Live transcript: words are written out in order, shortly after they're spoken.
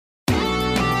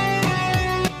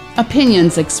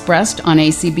Opinions expressed on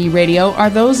ACB Radio are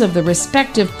those of the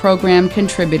respective program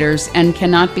contributors and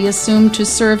cannot be assumed to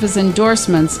serve as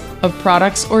endorsements of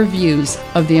products or views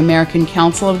of the American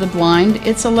Council of the Blind,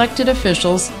 its elected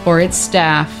officials, or its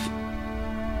staff.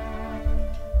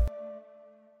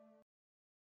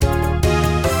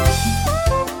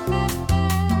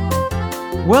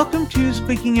 Welcome to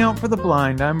Speaking Out for the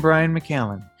Blind. I'm Brian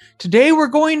McCallan. Today we're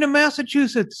going to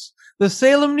Massachusetts. The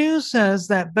Salem News says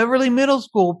that Beverly Middle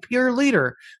School peer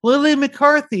leader Lily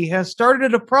McCarthy has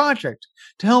started a project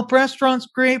to help restaurants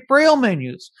create Braille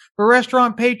menus for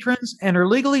restaurant patrons and her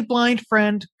legally blind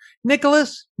friend, Nick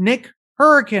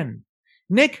Hurricane.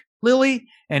 Nick, Lily,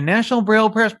 and National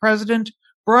Braille Press President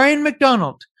Brian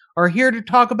McDonald are here to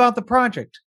talk about the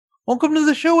project. Welcome to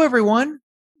the show, everyone.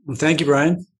 Well, thank you,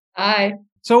 Brian. Hi.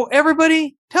 So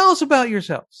everybody, tell us about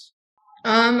yourselves.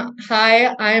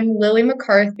 Hi, I'm Lily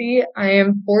McCarthy. I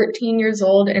am 14 years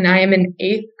old and I am an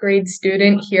 8th grade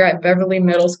student here at Beverly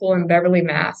Middle School in Beverly,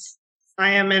 Mass.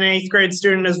 I am an 8th grade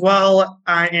student as well.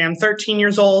 I am 13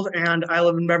 years old and I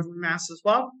live in Beverly, Mass as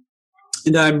well.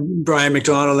 And I'm Brian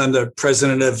McDonald. I'm the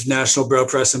president of National Braille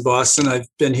Press in Boston. I've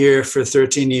been here for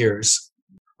 13 years.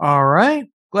 All right.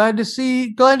 Glad to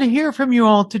hear from you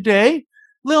all today.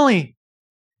 Lily,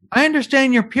 I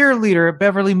understand you're peer leader at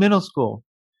Beverly Middle School.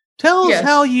 Tell us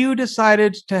how you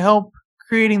decided to help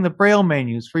creating the Braille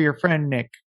menus for your friend Nick.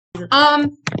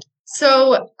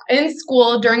 So in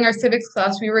school, during our civics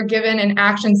class, we were given an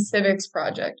Action Civics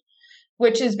project,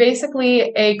 which is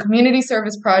basically a community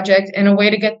service project and a way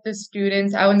to get the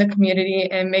students out in the community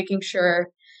and making sure,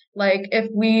 like, if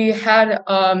we had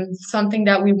something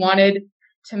that we wanted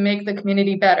to make the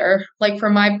community better. Like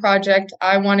for my project,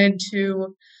 I wanted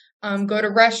to go to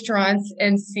restaurants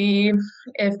and see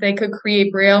if they could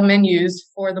create Braille menus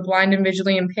for the blind and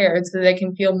visually impaired so they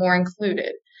can feel more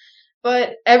included.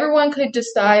 But everyone could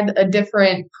decide a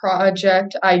different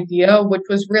project idea, which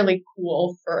was really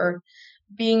cool for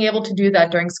being able to do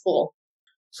that during school.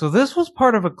 So this was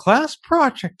part of a class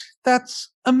project. That's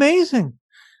amazing.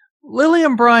 Lily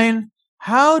and Brian,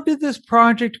 how did this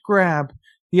project grab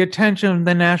the attention of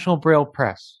the National Braille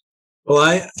Press?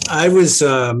 Well, I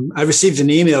received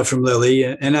an email from Lily,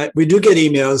 and we do get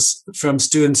emails from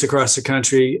students across the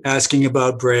country asking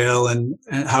about Braille and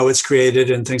how it's created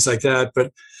and things like that.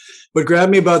 But what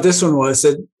grabbed me about this one was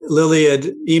that Lily had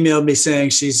emailed me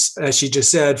saying she's, as she just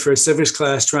said, for a civics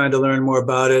class trying to learn more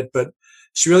about it. But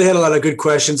she really had a lot of good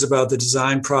questions about the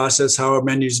design process, how a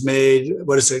menu's made,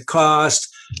 what does it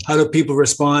cost, how do people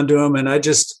respond to them, and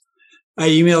I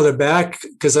emailed her back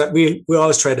because we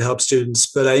always try to help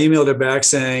students, but I emailed her back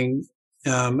saying,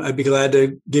 I'd be glad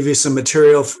to give you some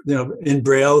material, in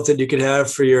Braille that you could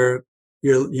have for your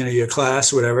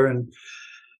class or whatever. And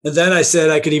then I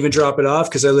said I could even drop it off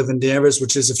because I live in Danvers,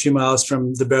 which is a few miles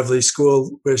from the Beverly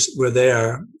School where they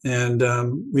are. And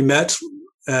we met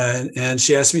and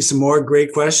she asked me some more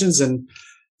great questions. And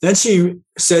then she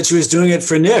said she was doing it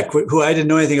for Nick, who I didn't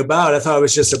know anything about. I thought it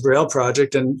was just a Braille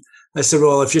project. And I said,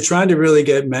 well, if you're trying to really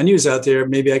get menus out there,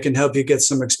 maybe I can help you get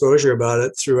some exposure about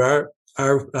it through our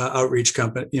outreach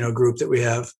company, group that we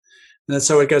have. And that's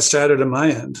how it got started on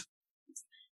my end.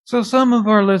 So some of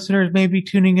our listeners may be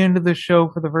tuning into the show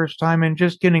for the first time and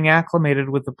just getting acclimated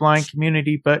with the blind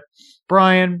community. But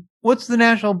Brian, what's the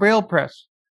National Braille Press?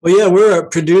 Well, yeah, we're a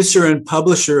producer and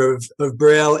publisher of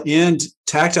Braille and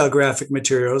tactile graphic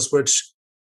materials, which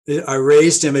are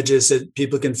raised images that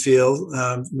people can feel,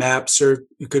 maps, or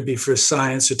it could be for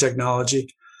science or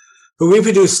technology. But we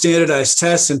produce standardized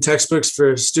tests and textbooks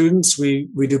for students. We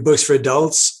do books for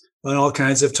adults on all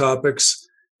kinds of topics.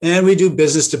 And we do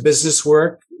business-to-business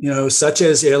work, such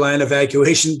as airline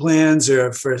evacuation plans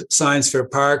or for signs for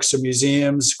parks or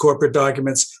museums, corporate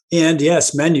documents, and,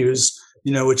 yes, menus,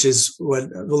 which is what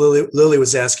Lily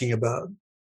was asking about.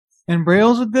 And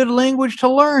Braille's a good language to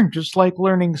learn, just like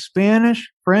learning Spanish,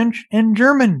 French, and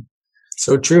German.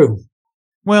 So true.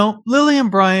 Well, Lily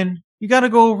and Brian, you got to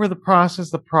go over the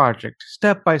process, the project,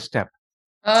 step by step.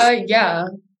 Yeah.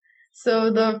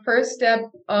 So the first step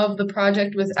of the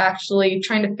project was actually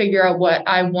trying to figure out what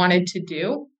I wanted to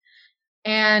do.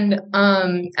 And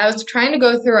I was trying to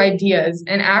go through ideas.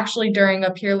 And actually during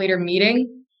a peer leader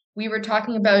meeting, we were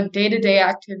talking about day-to-day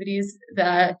activities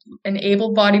that an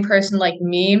able-bodied person like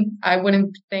me, I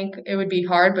wouldn't think it would be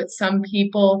hard, but some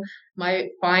people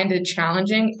might find it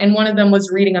challenging. And one of them was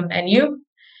reading a menu.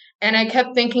 And I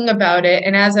kept thinking about it.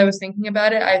 And as I was thinking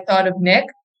about it, I thought of Nick.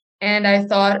 And I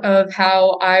thought of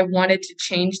how I wanted to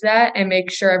change that and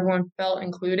make sure everyone felt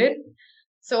included.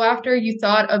 So after you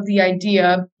thought of the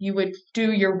idea, you would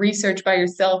do your research by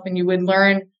yourself and you would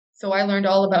learn. So I learned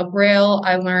all about Braille.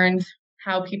 I learned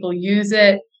how people use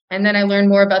it. And then I learned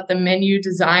more about the menu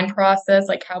design process,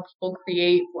 like how people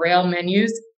create Braille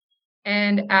menus.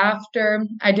 And after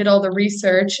I did all the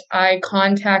research, I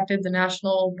contacted the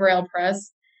National Braille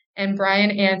Press, and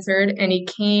Brian answered, and he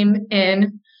came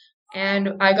in,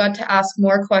 and I got to ask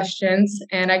more questions,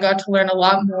 and I got to learn a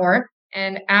lot more.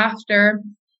 And after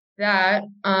that,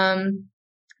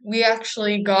 we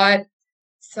actually got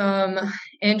some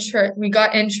interest. We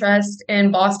got interest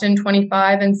in Boston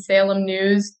 25 and Salem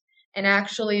News, and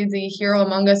actually the Hero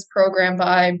Among Us program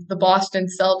by the Boston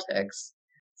Celtics.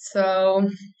 So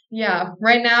yeah,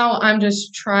 right now I'm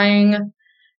just trying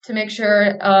to make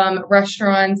sure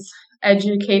restaurants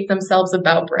educate themselves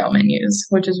about Braille menus,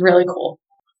 which is really cool.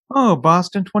 Oh,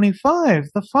 Boston 25,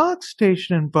 the Fox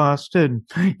station in Boston.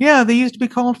 Yeah, they used to be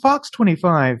called Fox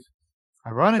 25.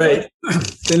 Ironically.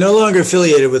 Right. They're no longer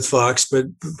affiliated with Fox,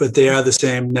 but they are the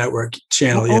same network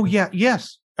channel. Oh, yeah,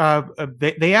 yes.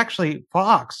 They actually,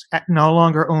 Fox no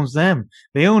longer owns them.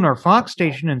 They own our Fox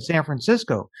station in San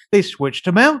Francisco. They switched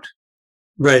them out.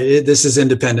 Right. This is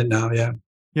independent now, yeah.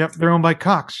 Yep, they're owned by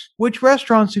Cox. Which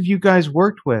restaurants have you guys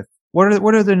worked with? What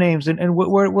are their names, and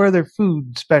what are their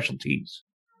food specialties?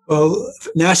 Well,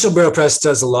 National Braille Press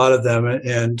does a lot of them,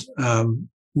 and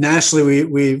nationally,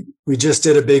 we just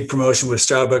did a big promotion with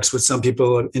Starbucks, which some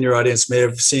people in your audience may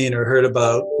have seen or heard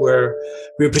about, where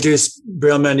we produce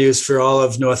Braille menus for all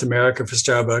of North America for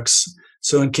Starbucks.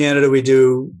 So in Canada, we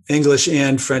do English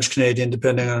and French Canadian,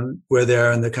 depending on where they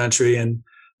are in the country, and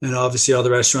obviously all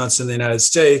the restaurants in the United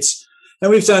States. And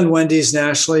we've done Wendy's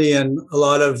nationally and a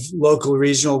lot of local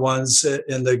regional ones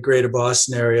in the greater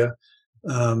Boston area.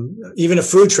 Even a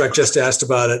food truck just asked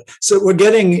about it. So we're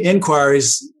getting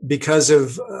inquiries because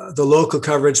of the local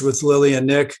coverage with Lily and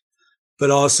Nick, but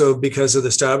also because of the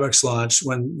Starbucks launch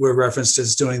when we're referenced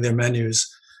as doing their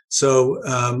menus. So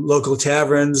local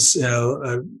taverns,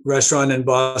 a restaurant in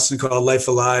Boston called Life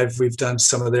Alive, we've done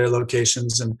some of their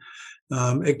locations, and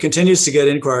it continues to get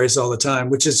inquiries all the time,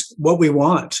 which is what we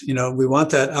want. We want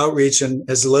that outreach. And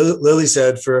as Lily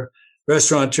said, for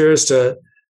restaurateurs to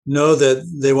know that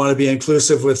they want to be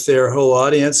inclusive with their whole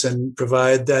audience and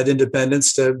provide that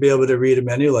independence to be able to read a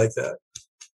menu like that.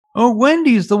 Oh,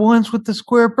 Wendy's, the ones with the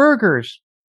square burgers.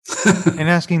 And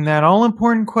asking that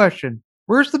all-important question,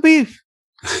 where's the beef?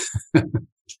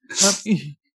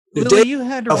 Lily, you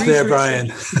had to research there,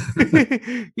 Brian.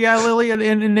 Yeah, Lily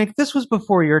and Nick, this was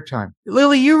before your time.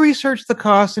 Lily, you researched the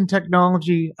cost and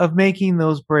technology of making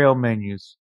those Braille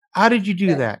menus. How did you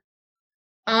do that?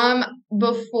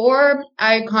 Before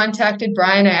I contacted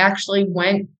Brian, I actually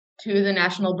went to the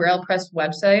National Braille Press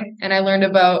website, and I learned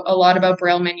a lot about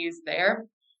Braille menus there.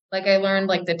 Like I learned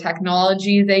the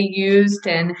technology they used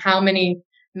and how many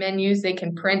menus they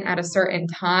can print at a certain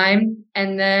time.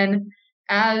 And then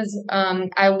as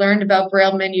I learned about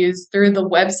Braille menus through the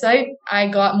website, I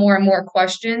got more and more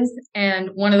questions. And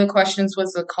one of the questions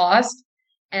was the cost.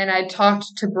 And I talked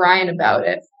to Brian about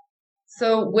it.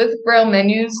 So with Braille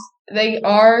menus, they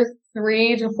are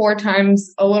 3 to 4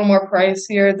 times a little more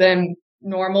pricier than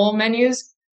normal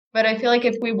menus. But I feel like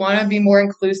if we want to be more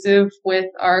inclusive with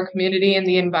our community and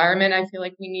the environment, I feel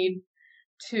like we need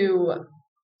to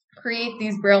create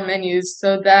these Braille menus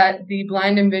so that the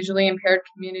blind and visually impaired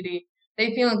community,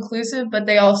 they feel inclusive, but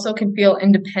they also can feel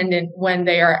independent when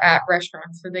they are at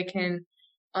restaurants. So they can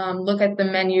look at the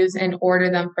menus and order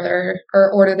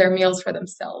their meals for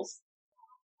themselves.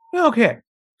 Okay.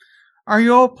 Are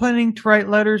you all planning to write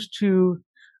letters to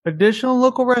additional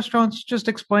local restaurants, just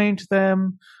explain to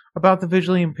them about the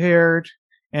visually impaired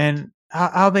and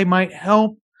how they might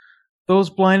help those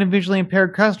blind and visually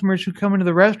impaired customers who come into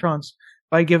the restaurants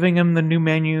by giving them the new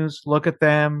menus, look at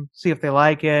them, see if they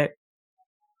like it,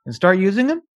 and start using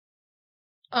them?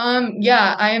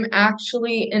 Yeah, I am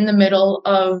actually in the middle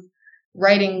of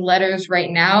writing letters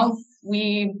right now.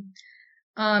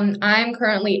 I'm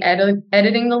currently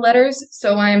editing the letters,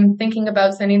 so I'm thinking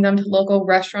about sending them to local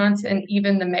restaurants and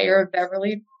even the mayor of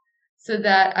Beverly so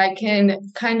that I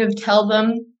can kind of tell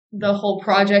them the whole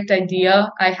project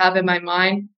idea I have in my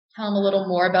mind, tell them a little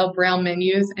more about Braille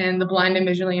menus and the blind and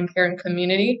visually impaired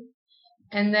community.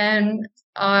 And then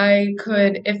I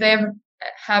could, if they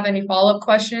have any follow-up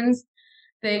questions,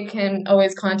 they can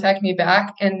always contact me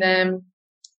back. And then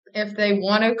if they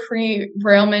want to create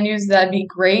Braille menus, that'd be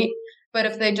great. But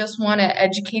if they just want to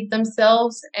educate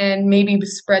themselves and maybe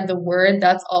spread the word,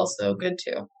 that's also good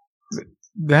too.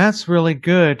 That's really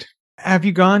good. Have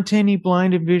you gone to any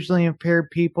blind and visually impaired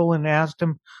people and asked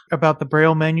them about the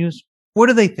Braille menus? What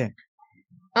do they think?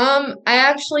 I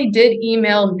actually did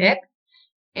email Nick,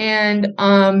 and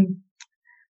I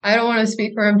don't want to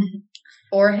speak for him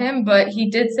for him, but he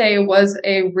did say it was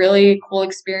a really cool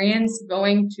experience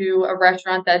going to a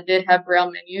restaurant that did have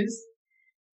Braille menus.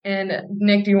 And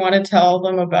Nick, do you want to tell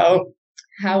them about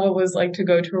how it was like to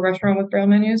go to a restaurant with Braille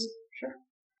menus? Sure.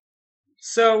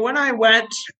 So when I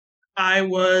went, I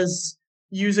was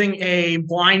using a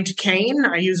blind cane.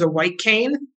 I use a white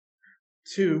cane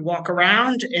to walk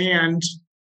around, and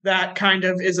that kind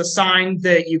of is a sign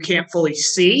that you can't fully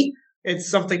see. It's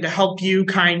something to help you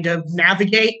kind of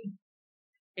navigate.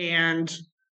 And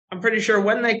I'm pretty sure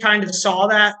when they kind of saw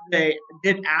that, they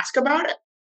did ask about it.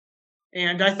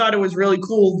 And I thought it was really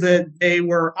cool that they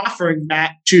were offering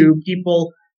that to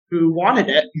people who wanted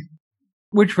it.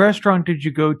 Which restaurant did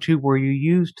you go to where you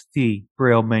used the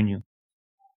Braille menu?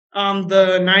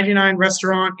 The 99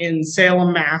 restaurant in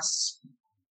Salem, Mass.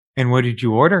 And what did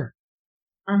you order?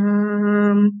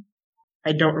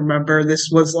 I don't remember. This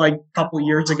was like a couple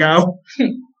years ago.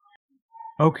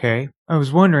 Okay. I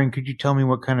was wondering, could you tell me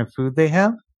what kind of food they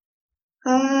have?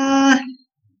 I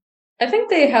think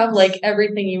they have like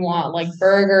everything you want, like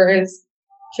burgers,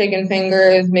 chicken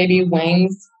fingers, maybe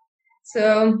wings.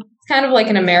 So it's kind of like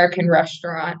an American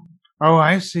restaurant. Oh,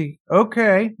 I see.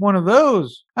 Okay, one of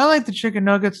those. I like the chicken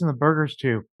nuggets and the burgers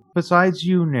too. Besides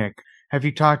you, Nick, have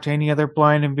you talked to any other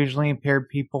blind and visually impaired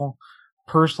people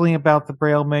personally about the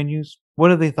Braille menus?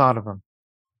 What have they thought of them?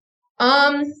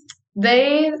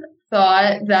 They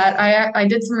thought that I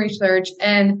did some research,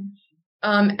 and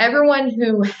everyone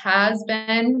who has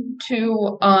been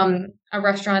to a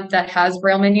restaurant that has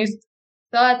Braille menus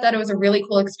thought that it was a really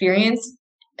cool experience,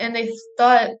 and they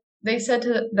said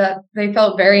that they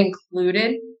felt very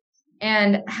included,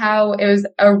 and how it was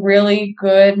a really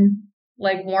good,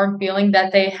 like, warm feeling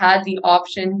that they had the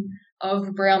option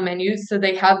of Braille menus, so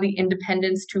they have the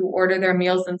independence to order their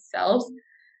meals themselves.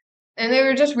 And they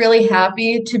were just really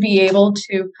happy to be able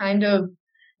to kind of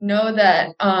know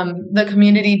that the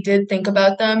community did think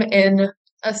about them in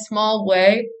a small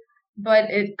way, but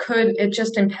it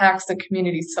just impacts the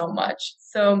community so much.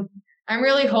 So I'm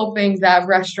really hoping that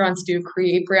restaurants do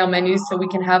create Braille menus so we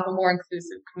can have a more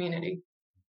inclusive community.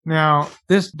 Now,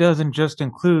 this doesn't just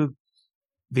include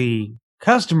the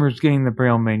customers getting the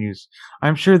Braille menus.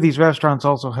 I'm sure these restaurants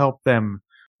also help them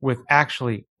with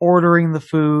actually ordering the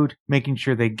food, making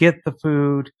sure they get the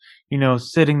food,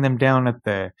 sitting them down at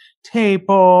the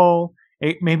table,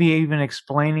 maybe even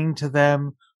explaining to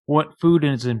them what food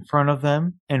is in front of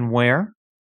them and where.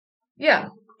 Yeah.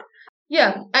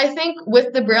 I think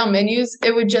with the Braille menus,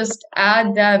 it would just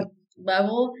add that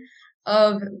level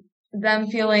of them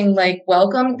feeling like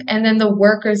welcomed, and then the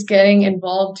workers getting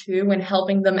involved too and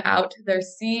helping them out to their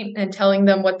seat and telling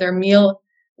them what their meal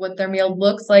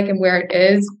looks like and where it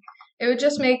is. It would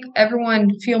just make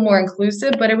everyone feel more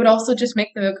inclusive, but it would also just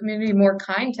make the community more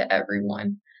kind to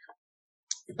everyone.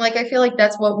 Like, I feel like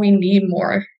that's what we need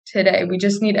more today. We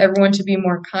just need everyone to be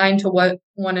more kind to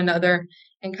one another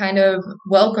and kind of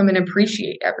welcome and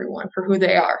appreciate everyone for who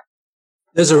they are.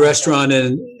 There's a restaurant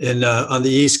in on the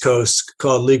East Coast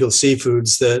called Legal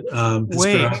Seafoods that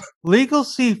Wait, Legal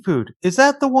Seafood. Is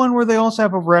that the one where they also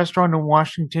have a restaurant in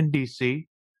Washington, D.C.?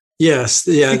 Yes,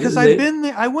 yeah. Because I've been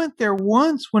there. I went there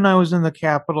once when I was in the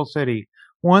capital city.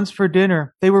 Once for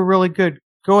dinner. They were really good.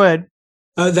 Go ahead.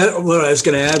 What I was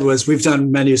going to add was we've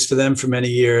done menus for them for many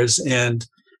years, and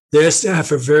their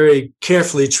staff are very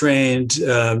carefully trained,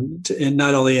 in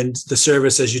not only in the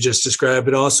service as you just described,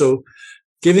 but also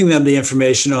giving them the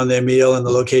information on their meal and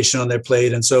the location on their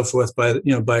plate and so forth by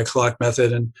a clock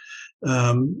method. And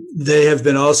they have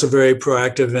been also very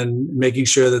proactive in making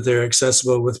sure that they're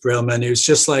accessible with Braille menus.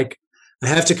 Just like I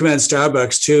have to commend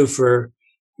Starbucks too for,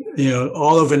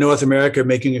 all over North America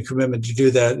making a commitment to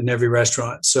do that in every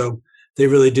restaurant. So they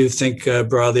really do think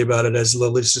broadly about it, as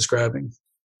Lily's describing.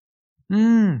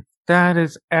 That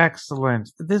is excellent.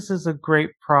 This is a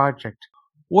great project.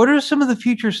 What are some of the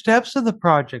future steps of the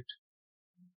project?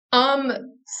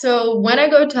 So when I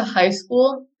go to high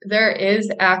school, there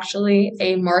is actually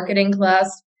a marketing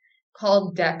class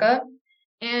called DECA.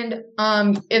 And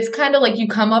it's kind of like you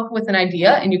come up with an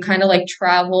idea and you kind of like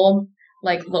travel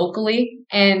like locally,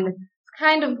 and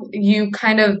you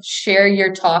kind of share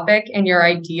your topic and your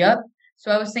idea. So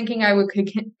I was thinking I would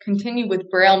continue with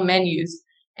Braille menus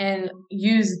and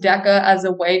use DECA as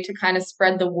a way to kind of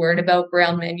spread the word about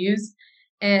Braille menus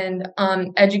and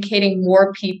educating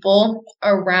more people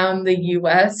around the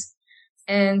U.S.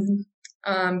 and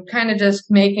kind of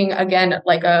just making, again,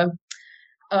 like a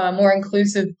more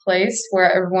inclusive place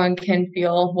where everyone can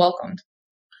feel welcomed.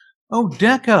 Oh,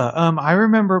 DECA. I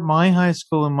remember my high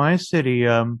school in my city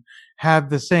had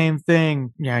the same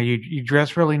thing. Yeah, you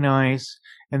dress really nice,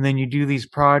 and then you do these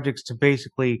projects to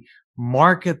basically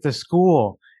market the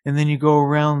school and then you go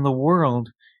around the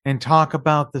world and talk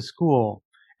about the school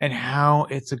and how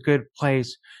it's a good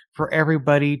place for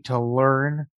everybody to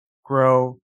learn,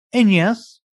 grow, and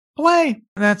yes, play.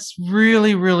 That's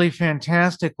really, really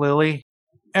fantastic, Lily.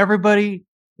 Everybody,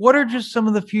 what are just some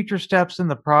of the future steps in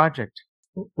the project?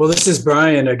 Well, this is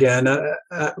Brian again.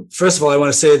 First of all, I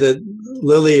want to say that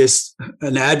Lily is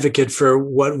an advocate for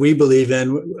what we believe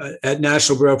in at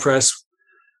National Braille Press.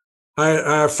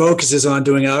 Our focus is on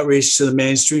doing outreach to the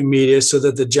mainstream media so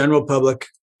that the general public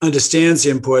understands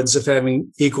the importance of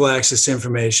having equal access to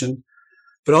information,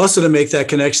 but also to make that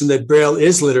connection that Braille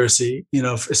is literacy,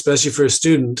 especially for a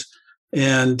student.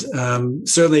 And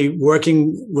certainly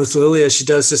working with Lily as she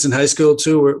does this in high school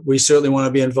too, we certainly want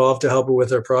to be involved to help her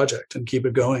with her project and keep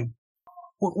it going.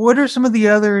 What are some of the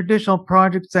other additional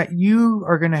projects that you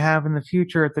are going to have in the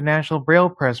future at the National Braille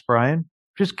Press, Brian?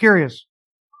 Just curious.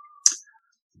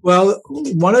 Well,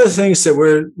 one of the things that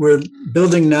we're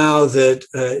building now that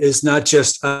is not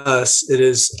just us, it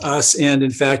is us, and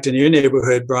in fact, in your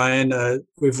neighborhood, Brian,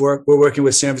 we're working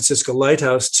with San Francisco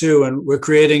Lighthouse too, and we're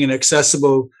creating an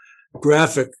accessible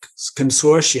graphics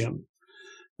consortium.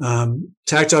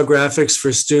 Tactile graphics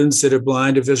for students that are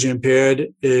blind or visually impaired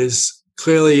is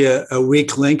clearly a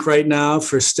weak link right now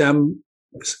for STEM,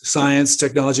 science,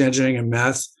 technology, engineering, and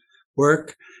math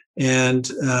work. And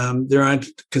there aren't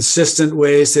consistent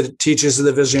ways that teachers of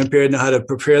the visually impaired know how to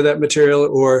prepare that material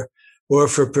or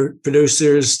for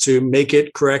producers to make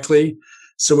it correctly.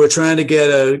 So we're trying to get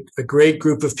a great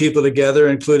group of people together,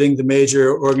 including the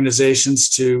major organizations,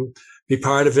 to be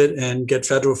part of it and get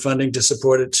federal funding to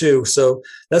support it too. So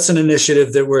that's an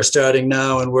initiative that we're starting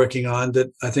now and working on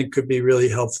that I think could be really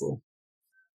helpful.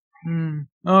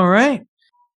 All right.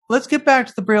 Let's get back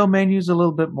to the Braille menus a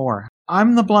little bit more.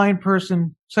 I'm the blind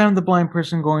person, son of the blind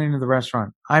person going into the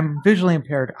restaurant. I'm visually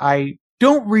impaired. I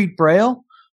don't read Braille,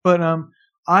 but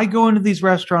I go into these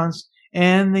restaurants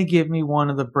and they give me one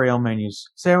of the Braille menus.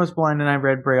 Say I was blind and I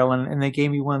read Braille and they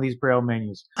gave me one of these Braille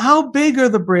menus. How big are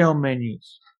the Braille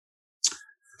menus?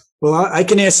 Well, I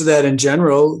can answer that in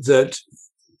general, that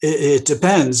it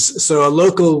depends. So a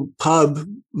local pub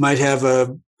might have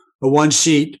a one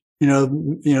sheet,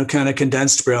 kind of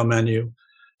condensed Braille menu.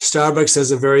 Starbucks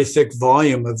has a very thick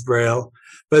volume of Braille,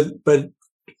 but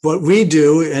what we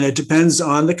do, and it depends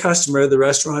on the customer, the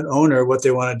restaurant owner, what they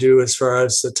want to do as far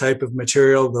as the type of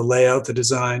material, the layout, the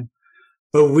design.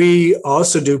 But we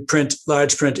also do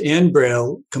large print and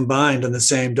Braille combined on the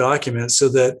same document, so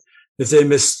that if they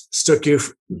mistook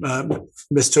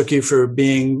you for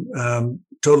being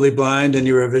totally blind and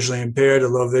you were visually impaired or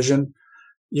low vision,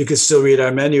 you could still read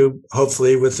our menu,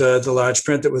 hopefully, with the large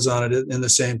print that was on it in the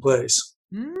same place.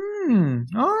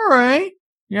 All right.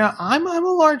 Yeah, I'm a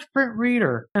large print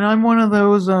reader, and I'm one of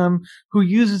those who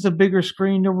uses a bigger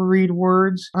screen to read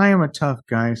words. I am a tough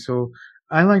guy, so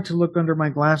I like to look under my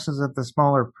glasses at the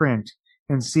smaller print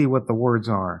and see what the words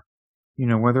are.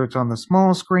 Whether it's on the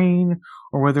small screen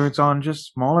or whether it's on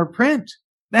just smaller print.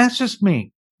 That's just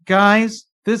me. Guys,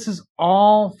 this is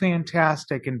all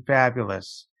fantastic and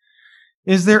fabulous.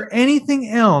 Is there anything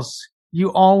else you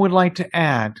all would like to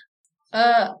add?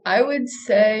 I would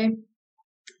say,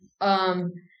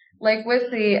 like with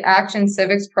the Action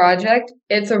Civics project,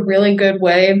 it's a really good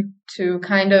way to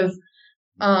kind of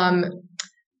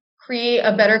create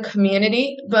a better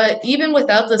community. But even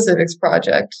without the civics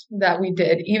project that we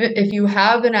did, even if you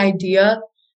have an idea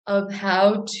of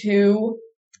how to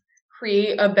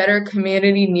create a better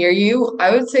community near you,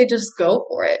 I would say just go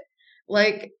for it.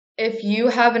 Like if you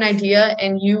have an idea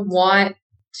and you want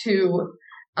to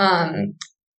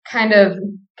kind of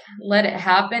let it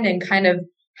happen and kind of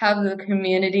have the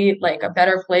community like a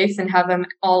better place and have them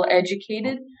all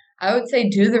educated, I would say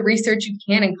do the research you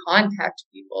can and contact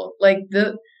people. I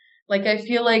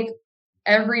feel like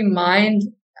every mind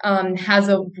has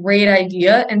a great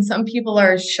idea, and some people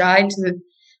are shy to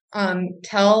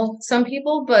tell some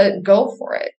people, but go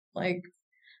for it. Like,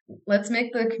 let's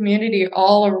make the community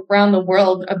all around the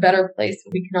world a better place so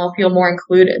we can all feel more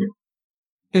included.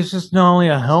 It's just not only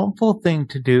a helpful thing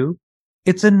to do,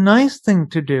 it's a nice thing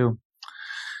to do.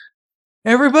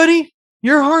 Everybody,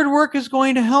 your hard work is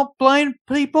going to help blind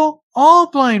people, all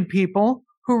blind people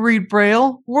who read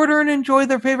Braille, order and enjoy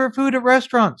their favorite food at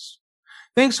restaurants.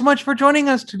 Thanks so much for joining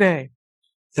us today.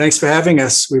 Thanks for having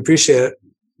us. We appreciate it.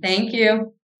 Thank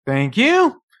you. Thank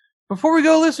you. Before we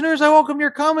go, listeners, I welcome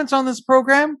your comments on this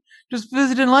program. Just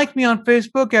visit and like me on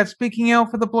Facebook at Speaking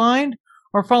Out for the Blind,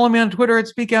 or follow me on Twitter at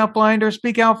Speak Out Blind or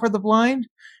Speak Out for the Blind.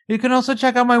 You can also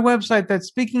check out my website,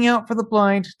 that's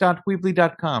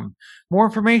speakingoutfortheblind.weebly.com. More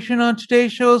information on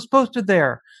today's show is posted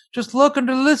there. Just look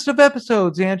under the list of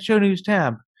episodes and show news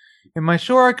tab. In my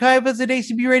show archive, visit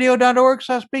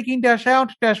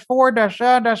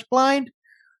acbradio.org/speaking-out-for-blind.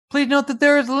 Please note that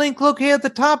there is a link located at the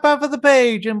top half of the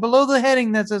page and below the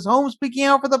heading that says Home Speaking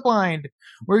Out for the Blind,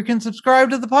 where you can subscribe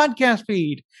to the podcast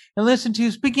feed and listen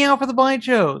to Speaking Out for the Blind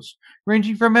shows,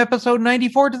 ranging from episode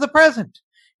 94 to the present.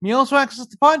 You may also access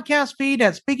the podcast feed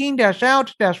at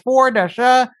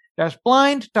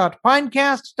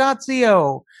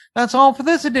speaking-out-for-blind.pinecast.co. That's all for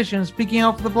this edition of Speaking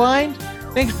Out for the Blind.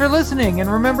 Thanks for listening, and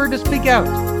remember to speak out.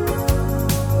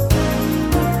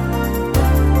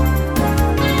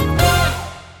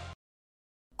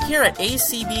 Here at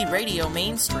ACB Radio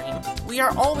Mainstream, we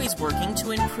are always working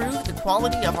to improve the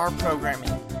quality of our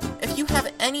programming. If you have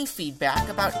any feedback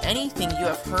about anything you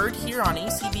have heard here on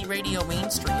ACB Radio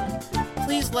Mainstream,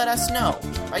 please let us know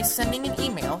by sending an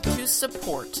email to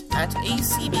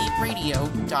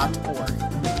support@acbradio.org.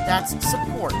 That's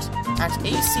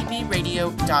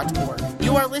support@acbradio.org.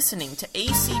 You are listening to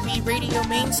ACB Radio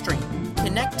Mainstream,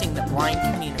 connecting the blind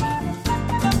community.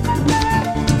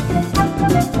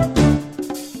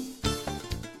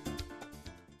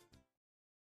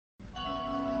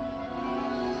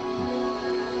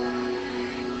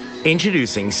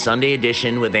 Introducing Sunday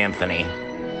Edition with Anthony,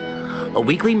 a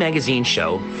weekly magazine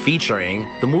show featuring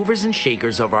the movers and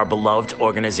shakers of our beloved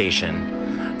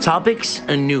organization, topics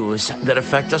and news that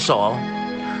affect us all,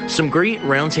 some great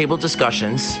roundtable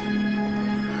discussions,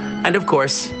 and of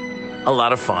course, a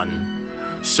lot of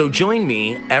fun. So join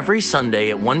me every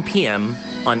Sunday at 1 p.m.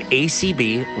 on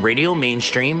ACB Radio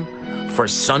Mainstream for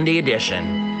Sunday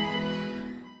Edition.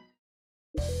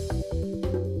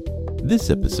 This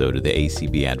episode of the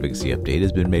ACB Advocacy Update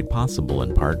has been made possible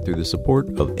in part through the support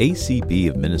of ACB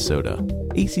of Minnesota.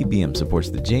 ACBM supports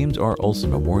the James R. Olson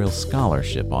Memorial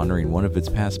Scholarship honoring one of its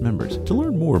past members. To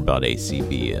learn more about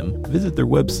ACBM, visit their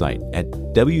website at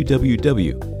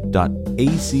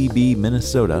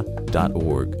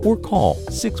www.acbminnesota.org or call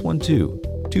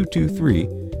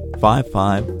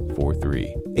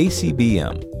 612-223-5543.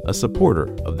 ACBM, a supporter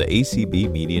of the ACB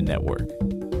Media Network.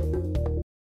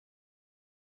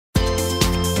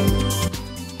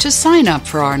 To sign up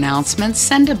for our announcements,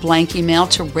 send a blank email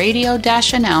to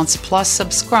radio-announce plus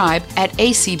subscribe at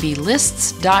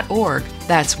acblists.org.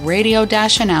 That's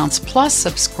radio-announce plus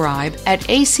subscribe at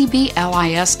acblists.org.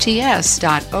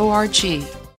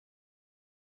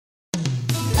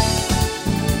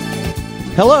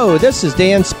 Hello, this is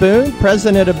Dan Spoon,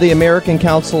 President of the American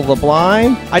Council of the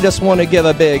Blind. I just want to give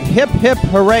a big hip, hip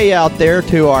hooray out there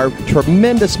to our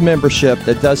tremendous membership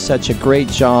that does such a great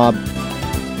job.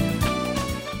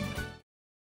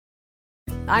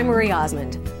 I'm Marie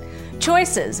Osmond.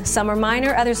 Choices, some are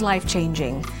minor, others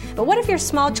life-changing. But what if your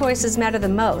small choices matter the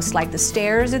most, like the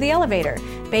stairs or the elevator,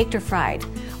 baked or fried?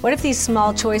 What if these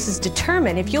small choices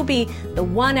determine if you'll be the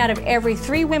 1 out of every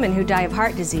 3 women who die of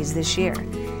heart disease this year?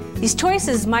 These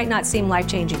choices might not seem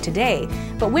life-changing today,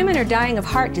 but women are dying of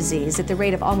heart disease at the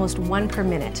rate of almost 1 per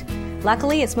minute.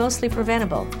 Luckily, it's mostly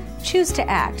preventable. Choose to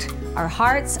act. Our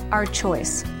hearts, our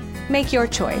choice. Make your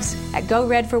choice at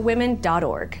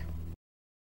goredforwomen.org.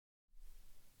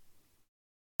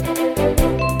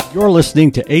 You're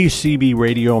listening to ACB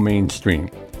Radio Mainstream.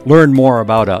 Learn more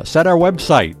about us at our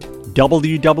website,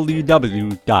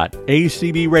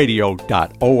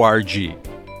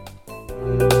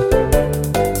 www.acbradio.org.